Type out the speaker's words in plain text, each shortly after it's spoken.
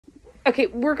Okay,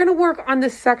 we're going to work on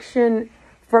this section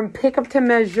from pick up to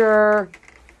measure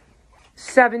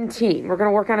 17. We're going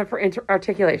to work on it for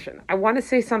articulation. I want to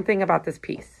say something about this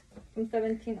piece. From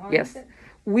 17 on? Yes.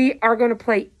 We are going to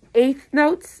play eighth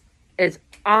notes as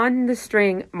on the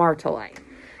string martelé.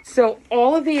 So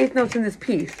all of the eighth notes in this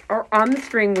piece are on the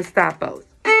string with stop bows.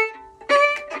 Let's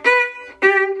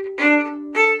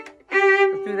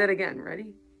do that again. Ready?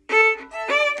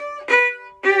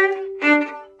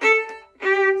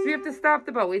 So you have to stop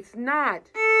the bow. It's not.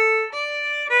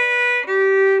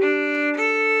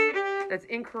 That's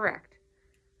incorrect.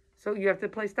 So you have to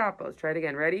play stop bows. Try it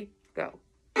again. Ready? Go.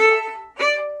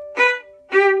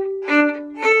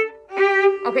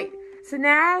 Okay, so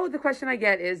now the question I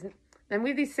get is, then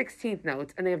we have these 16th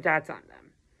notes, and they have dots on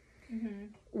them. Mm-hmm.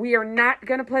 We are not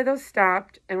going to play those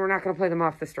stopped, and we're not going to play them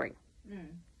off the string.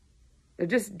 They're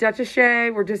just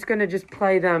détaché. We're just going to just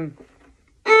play them.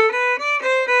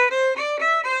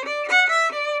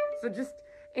 So just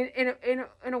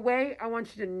in a way, I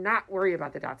want you to not worry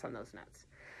about the dots on those notes.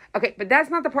 Okay, but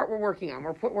that's not the part we're working on.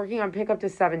 We're working on pick up to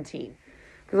 17.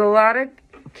 Because a lot of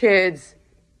kids,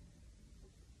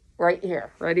 right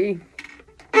here, ready?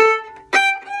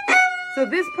 So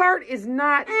this part is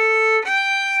not,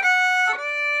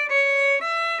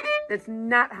 that's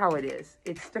not how it is.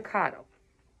 It's staccato.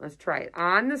 Let's try it.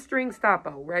 On the string stop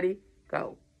bow. Ready?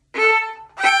 Go.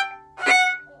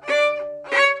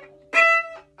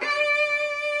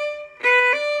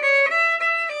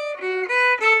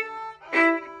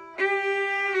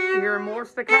 Here are more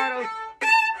staccatos.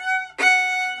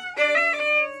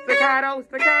 Staccato,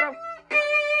 staccato.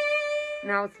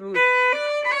 Now it's smooth.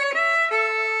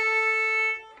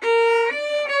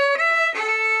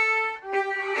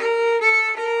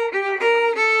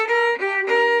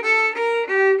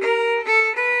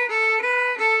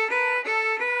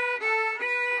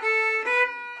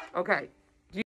 Okay,